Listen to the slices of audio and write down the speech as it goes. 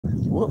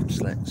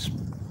Whoops, let's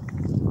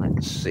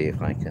see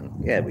if I can.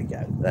 There we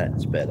go.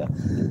 That's better.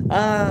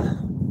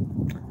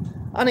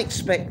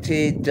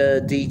 Unexpected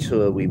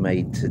detour we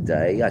made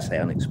today. I say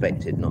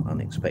unexpected, not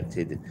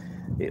unexpected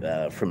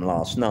from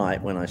last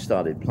night when I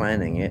started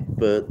planning it.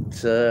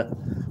 But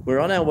we're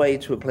on our way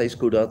to a place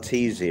called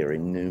Artesia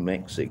in New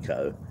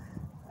Mexico.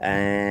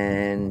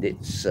 And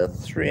it's a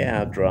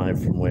 3-hour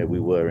drive from where we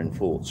were in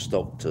Fort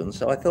Stockton.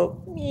 So I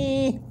thought,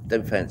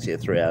 don't fancy a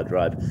 3-hour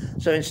drive.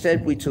 So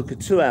instead we took a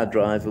 2-hour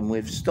drive, and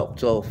we've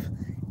stopped off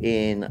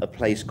in a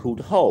place called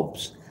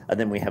Hobbs. And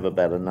then we have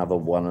about another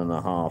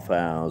 1.5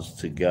 hours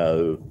to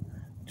go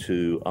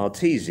to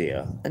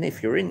Artesia. And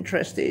if you're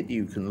interested,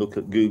 you can look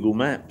at Google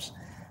Maps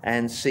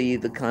and see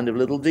the kind of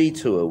little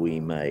detour we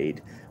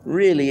made.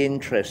 Really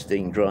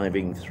interesting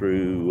driving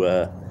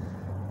through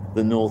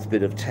the north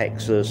bit of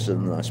Texas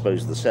and I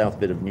suppose the south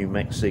bit of New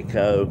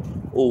Mexico,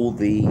 all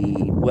the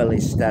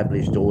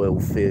well-established oil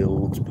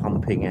fields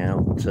pumping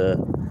out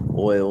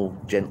oil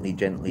gently,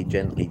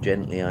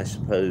 I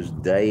suppose,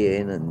 day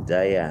in and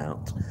day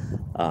out,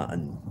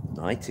 and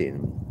night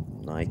in,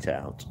 night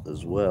out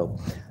as well.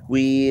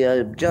 We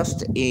are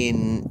just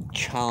in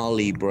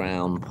Charlie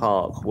Brown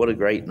Park. What a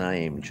great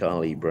name,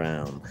 Charlie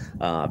Brown.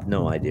 I've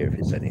no idea if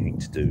it's anything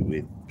to do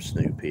with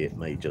Snoopy. It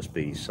may just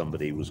be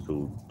somebody was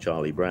called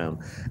Charlie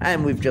Brown.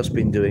 And we've just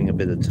been doing a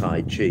bit of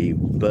Tai Chi,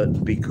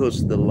 but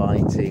because the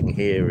lighting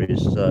here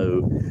is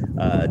so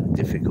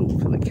difficult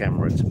for the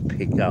camera to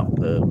pick up,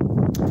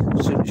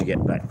 as soon as you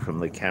get back from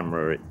the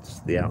camera,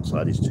 the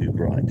outside is too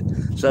bright.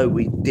 So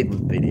we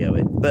didn't video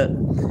it, but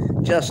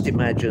just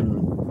imagine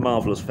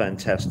marvelous,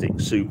 fantastic,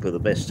 super, the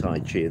best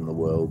Tai Chi in the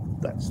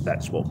world.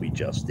 That's what we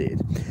just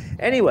did.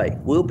 Anyway,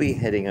 we'll be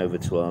heading over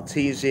to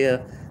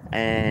Artesia,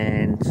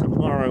 and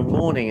tomorrow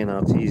morning in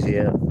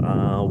Artesia,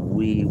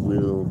 we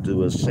will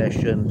do a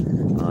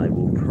session. I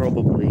will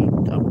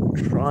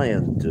try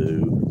and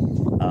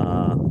do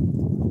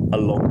a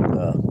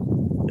longer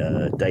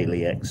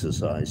daily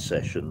exercise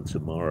session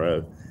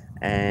tomorrow,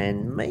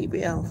 and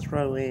maybe I'll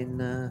throw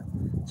in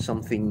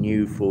something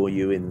new for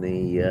you in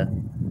the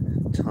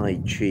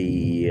Tai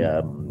Chi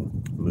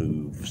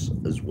moves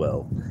as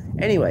well.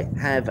 Anyway,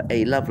 have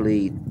a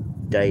lovely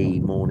day,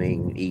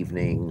 morning,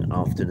 evening,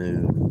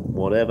 afternoon,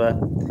 whatever,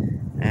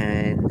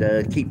 and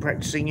keep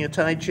practicing your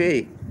Tai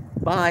Chi.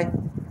 Bye.